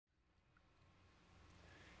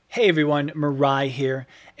Hey everyone, Mirai here,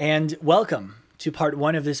 and welcome to part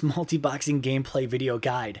 1 of this multiboxing gameplay video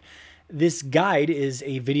guide. This guide is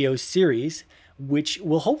a video series which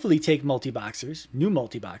will hopefully take multiboxers, new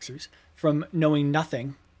multiboxers, from knowing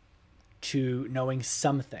nothing to knowing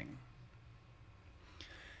something.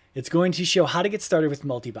 It's going to show how to get started with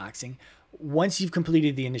multiboxing once you've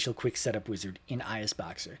completed the initial quick setup wizard in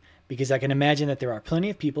ISBoxer, because I can imagine that there are plenty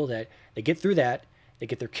of people that they get through that, they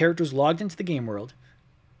get their characters logged into the game world,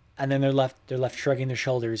 and then they're left shrugging their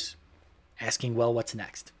shoulders, asking, well, what's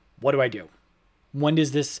next? What do I do? When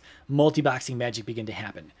does this multiboxing magic begin to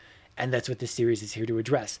happen? And that's what this series is here to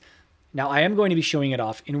address. Now, I am going to be showing it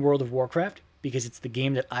off in World of Warcraft because it's the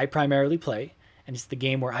game that I primarily play, and it's the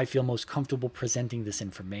game where I feel most comfortable presenting this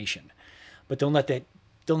information. But don't let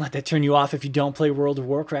that turn you off if you don't play World of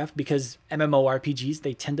Warcraft, because MMORPGs,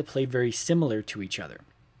 they tend to play very similar to each other.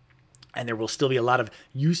 And there will still be a lot of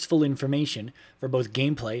useful information for both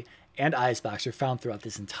gameplay and ISBoxer found throughout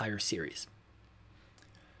this entire series.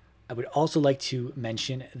 I would also like to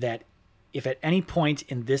mention that if at any point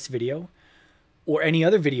in this video or any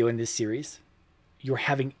other video in this series you're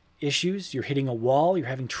having issues, you're hitting a wall, you're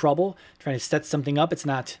having trouble trying to set something up, it's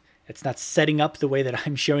not setting up the way that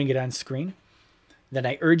I'm showing it on screen, then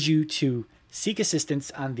I urge you to seek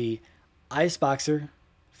assistance on the ISBoxer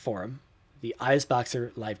forum, the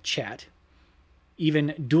ISBoxer live chat,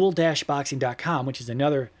 even dual-boxing.com, which is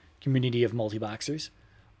another community of multiboxers,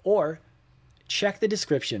 or check the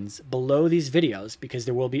descriptions below these videos because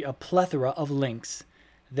there will be a plethora of links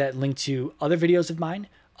that link to other videos of mine,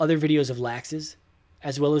 other videos of Lax's,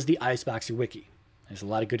 as well as the ISBoxer wiki. There's a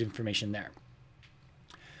lot of good information there.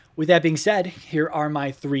 With that being said, here are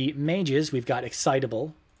my 3 mages. We've got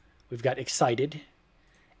excitable, we've got excited,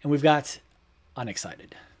 and we've got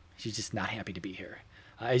unexcited. She's just not happy to be here.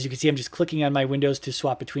 As you can see, I'm just clicking on my windows to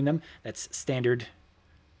swap between them. That's standard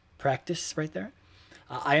practice right there.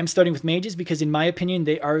 I am starting with mages because, in my opinion,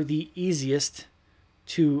 they are the easiest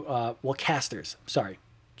to, well, casters. Sorry.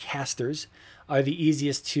 Casters are the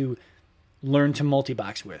easiest to learn to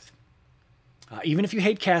multibox with. Even if you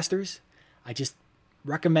hate casters, I just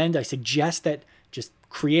recommend, I suggest that just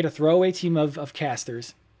create a throwaway team of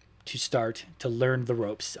casters to start to learn the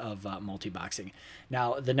ropes of multiboxing.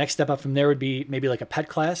 Now, the next step up from there would be maybe like a pet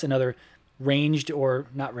class, another ranged or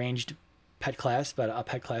not ranged pet class, but a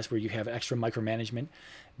pet class where you have extra micromanagement.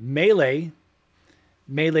 Melee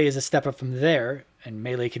is a step up from there, and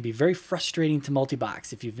melee can be very frustrating to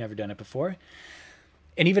multibox if you've never done it before.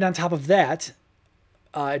 And even on top of that,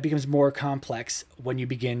 it becomes more complex when you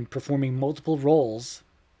begin performing multiple roles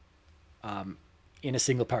in a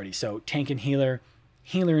single party. So tank and healer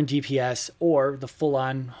and DPS, or the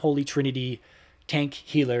full-on Holy Trinity, tank,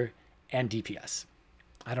 healer, and DPS.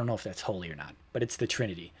 I don't know if that's holy or not, but it's the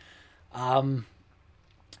Trinity.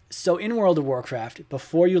 So in World of Warcraft,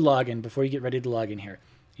 before you log in, before you get ready to log in here,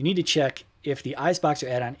 you need to check if the ISBoxer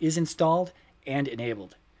add-on is installed and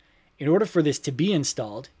enabled. In order for this to be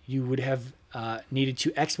installed, you would have needed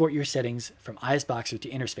to export your settings from ISBoxer to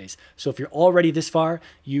Interspace. So if you're already this far,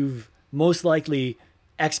 you've most likely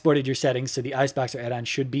exported your settings, so the ISBoxer add-on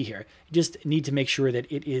should be here. You just need to make sure that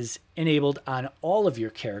it is enabled on all of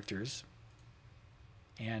your characters.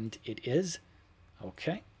 And it is.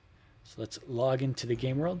 Okay. So let's log into the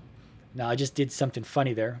game world. Now, I just did something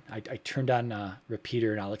funny there. I turned on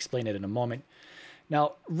repeater, and I'll explain it in a moment.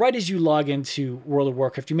 Now, right as you log into World of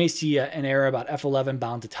Warcraft, you may see an error about F11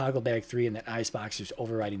 bound to toggle bag 3 and that ISBoxer is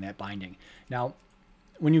overriding that binding. Now,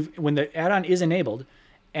 when the add-on is enabled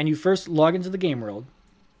and you first log into the game world,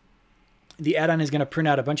 the add-on is going to print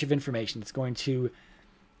out a bunch of information. It's going to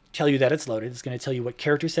tell you that it's loaded. It's going to tell you what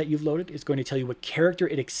character set you've loaded. It's going to tell you what character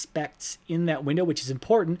it expects in that window, which is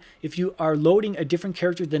important. If you are loading a different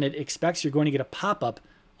character than it expects, you're going to get a pop-up,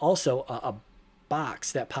 also a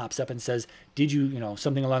box that pops up and says, did you,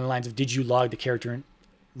 something along the lines of, did you log the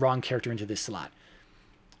wrong character into this slot?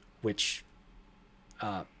 Which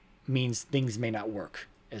means things may not work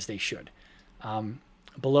as they should.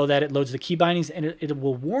 Below that, it loads the key bindings, and it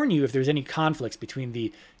will warn you if there's any conflicts between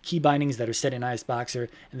the key bindings that are set in ISBoxer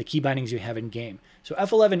and the key bindings you have in game. So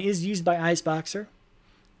F11 is used by ISBoxer,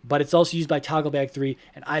 but it's also used by Togglebag 3,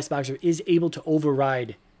 and ISBoxer is able to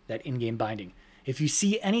override that in-game binding. If you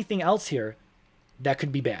see anything else here, that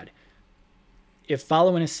could be bad. If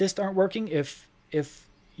follow and assist aren't working, if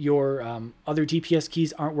your other DPS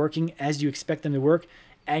keys aren't working as you expect them to work,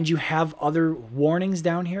 and you have other warnings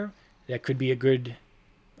down here, that could be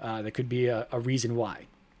a reason why.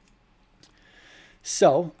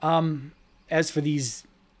 So, as for these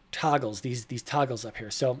toggles, these toggles up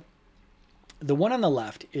here, so the one on the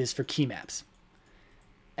left is for key maps.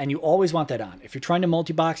 And you always want that on. If you're trying to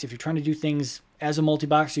multi-box, if you're trying to do things as a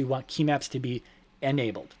multi-boxer, you want key maps to be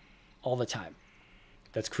enabled all the time.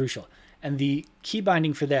 That's crucial. And the key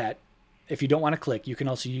binding for that, if you don't want to click, you can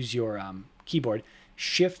also use your keyboard,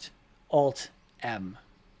 Shift-Alt-M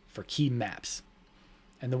for key maps.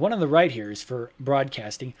 And the one on the right here is for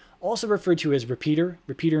broadcasting, also referred to as repeater.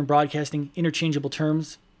 Repeater and broadcasting, interchangeable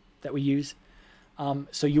terms that we use.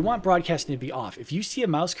 So you want broadcasting to be off. If you see a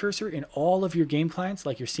mouse cursor in all of your game clients,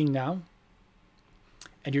 like you're seeing now,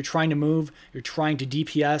 and you're trying to move, you're trying to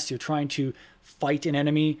DPS, you're trying to fight an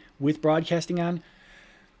enemy with broadcasting on,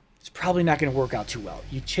 it's probably not going to work out too well.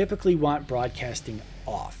 You typically want broadcasting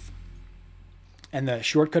off. And the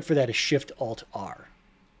shortcut for that is Shift-Alt-R.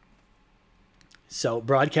 So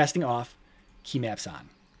broadcasting off, key maps on.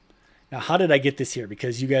 Now, how did I get this here?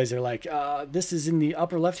 Because you guys are like, this is in the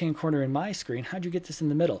upper left-hand corner in my screen. How'd you get this in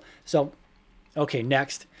the middle? So, okay,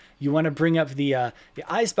 next, you want to bring up the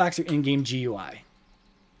ISBoxer in-game GUI.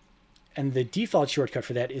 And the default shortcut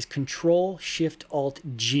for that is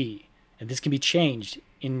Control-Shift-Alt-G. And this can be changed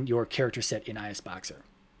in your character set in ISBoxer.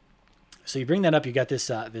 So you bring that up, you got this,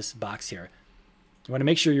 this box here. You want to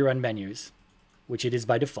make sure you're on menus, which it is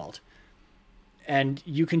by default. And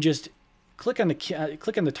you can just click on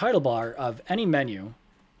the title bar of any menu,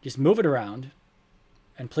 just move it around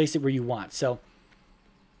and place it where you want. So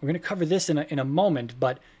we're going to cover this in a moment,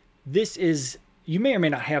 but this is, you may or may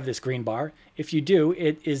not have this green bar. If you do,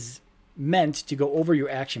 it is meant to go over your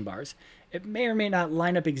action bars. It may or may not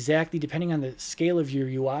line up exactly depending on the scale of your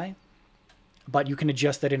UI, but you can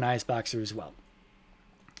adjust that in ISBoxer as well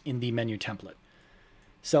in the menu template.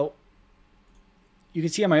 So you can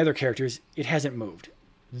see on my other characters, it hasn't moved.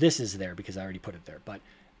 This is there because I already put it there, but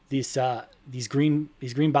these green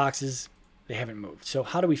boxes, they haven't moved. So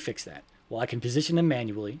how do we fix that? Well, I can position them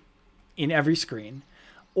manually in every screen,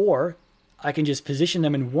 or I can just position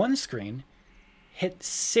them in one screen, hit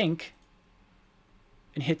sync,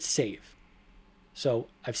 and hit save. So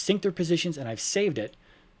I've synced their positions and I've saved it,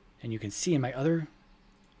 and you can see in my other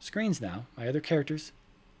screens now, my other characters,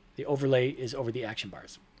 the overlay is over the action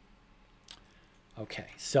bars. Okay,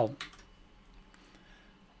 so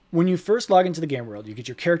when you first log into the game world, you get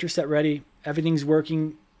your character set ready, everything's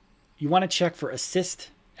working. You want to check for assist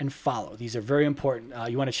and follow. These are very important.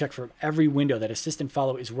 You want to check for every window that assist and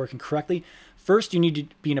follow is working correctly. First, you need to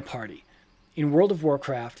be in a party. In World of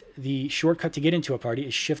Warcraft, the shortcut to get into a party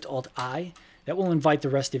is Shift-Alt-I. That will invite the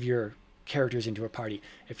rest of your characters into a party.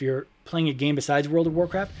 If you're playing a game besides World of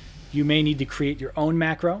Warcraft, you may need to create your own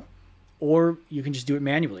macro, or you can just do it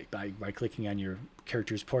manually by right-clicking on your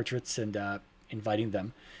characters' portraits and inviting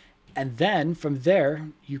them. And then from there,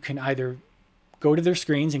 you can either go to their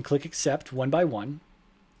screens and click accept one by one,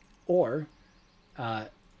 or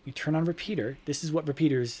you turn on repeater. This is what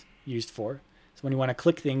repeater is used for. So when you want to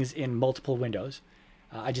click things in multiple windows,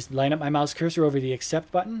 I just line up my mouse cursor over the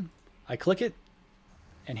accept button. I click it,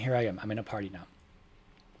 and here I am. I'm in a party now.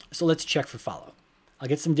 So let's check for follow. I'll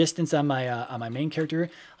get some distance on my main character.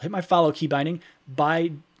 I'll hit my follow key binding.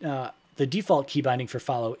 By the default key binding for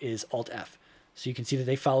follow is Alt-F. So you can see that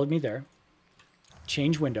they followed me there.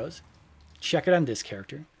 Change windows. Check it on this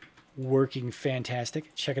character. Working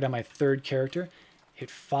fantastic. Check it on my third character. Hit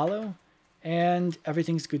follow, and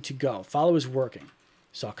everything's good to go. Follow is working.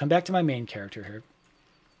 So I'll come back to my main character here.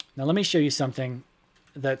 Now let me show you something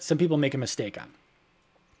that some people make a mistake on.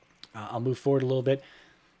 I'll move forward a little bit.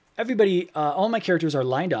 Everybody, all my characters are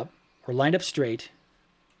lined up or lined up straight.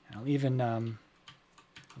 And I'll even I'll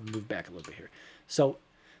move back a little bit here. So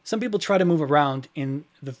some people try to move around in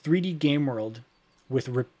the 3D game world with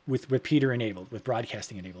repeater enabled, with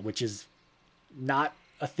broadcasting enabled, which is not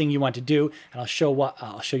a thing you want to do, and I'll show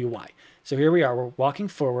you why. So here we are, we're walking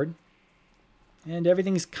forward, and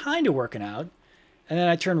everything's kind of working out, and then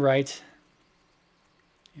I turn right,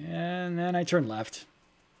 and then I turn left.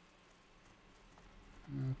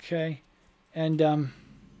 Okay, and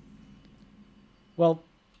well,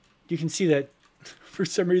 you can see that for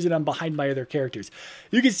some reason I'm behind my other characters.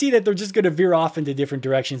 You can see that they're just going to veer off into different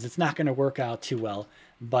directions. It's not going to work out too well,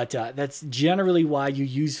 but that's generally why you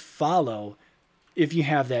use follow if you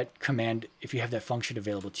have that command, if you have that function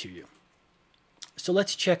available to you. So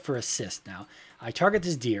let's check for assist now. I target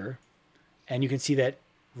this deer, and you can see that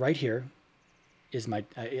right here is my,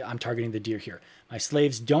 I'm targeting the deer here. My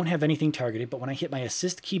slaves don't have anything targeted, but when I hit my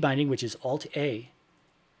assist key binding, which is Alt-A,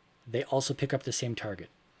 they also pick up the same target.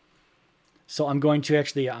 So I'm going to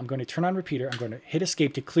actually, I'm going to turn on repeater. I'm going to hit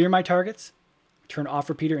escape to clear my targets, turn off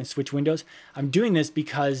repeater, and switch windows. I'm doing this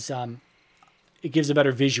because it gives a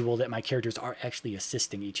better visual that my characters are actually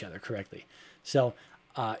assisting each other correctly. So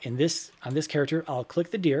on this character, I'll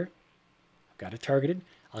click the deer. I've got it targeted.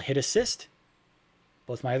 I'll hit assist.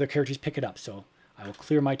 Both my other characters pick it up. So I will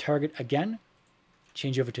clear my target again,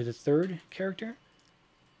 change over to the third character,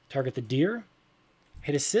 target the deer,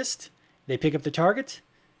 hit assist. They pick up the target.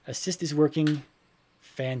 Assist is working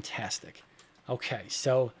fantastic. Okay,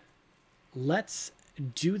 so let's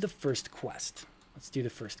do the first quest.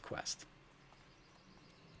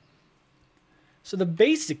 So the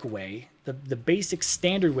basic way, the basic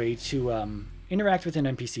standard way to interact with an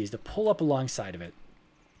NPC is to pull up alongside of it,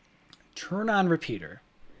 turn on repeater,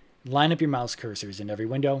 line up your mouse cursors in every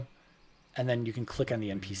window, and then you can click on the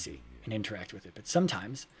NPC and interact with it. But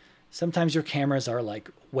sometimes your cameras are like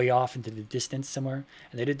way off into the distance somewhere,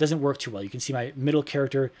 and it doesn't work too well. You can see my middle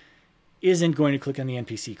character isn't going to click on the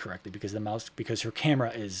NPC correctly because her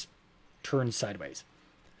camera is turned sideways.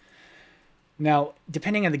 Now,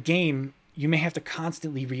 depending on the game, you may have to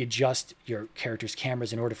constantly readjust your character's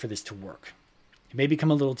cameras in order for this to work. It may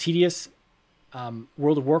become a little tedious.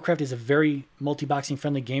 World of Warcraft is a very multi-boxing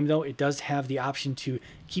friendly game, though. It does have the option to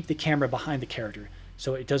keep the camera behind the character,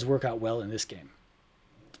 so it does work out well in this game.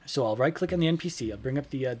 So I'll right-click on the NPC. I'll bring up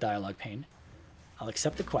the dialogue pane. I'll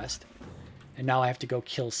accept the quest. And now I have to go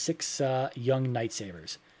kill 6 young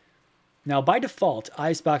Nightsabers. Now, by default,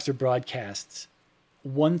 ISBoxer broadcasts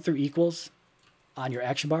 1 through equals on your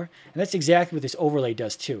action bar. And that's exactly what this overlay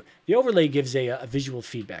does, too. The overlay gives a visual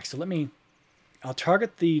feedback. So I'll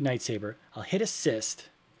target the Nightsaber. I'll hit assist.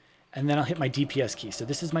 And then I'll hit my DPS key. So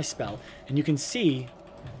this is my spell. And you can see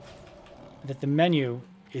that the menu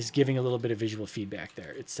is giving a little bit of visual feedback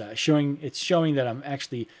there. It's showing that I'm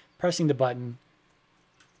actually pressing the button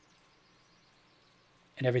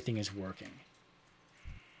and everything is working.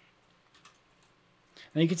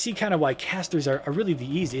 Now you can see kind of why casters are really the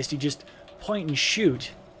easiest. You just point and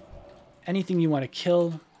shoot anything you want to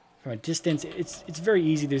kill from a distance. It's very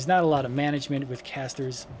easy. There's not a lot of management with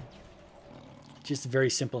casters. Just very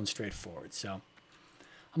simple and straightforward. So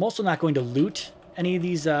I'm also not going to loot any of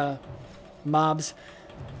these mobs.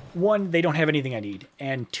 1, they don't have anything I need.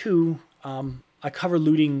 And 2, I cover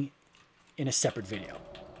looting in a separate video.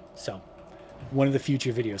 So one of the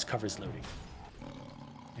future videos covers looting.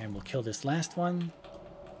 And we'll kill this last one.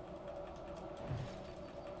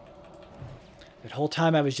 That whole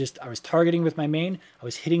time I was targeting with my main. I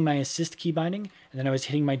was hitting my assist key binding, and then I was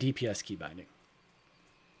hitting my DPS key binding.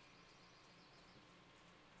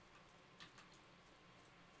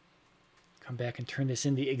 Come back and turn this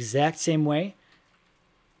in the exact same way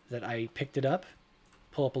that I picked it up.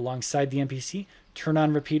 Pull up alongside the NPC, turn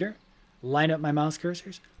on repeater, line up my mouse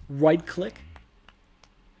cursors, right click,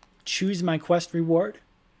 choose my quest reward,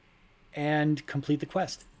 and complete the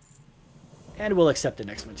quest. And we'll accept the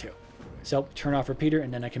next one too. So turn off repeater,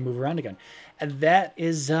 and then I can move around again. And that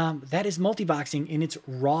is multiboxing in its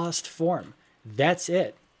rawest form. That's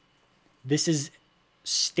it. This is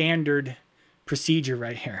standard procedure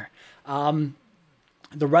right here.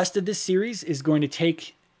 The rest of this series is going to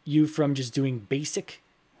take you from just doing basic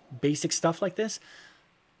stuff like this,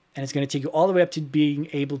 and it's going to take you all the way up to being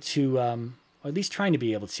able to, or at least trying to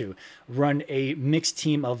be able to, run a mixed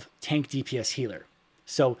team of tank, DPS, healer.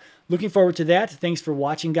 So looking forward to that. Thanks for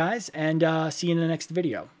watching, guys, and see you in the next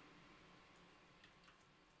video.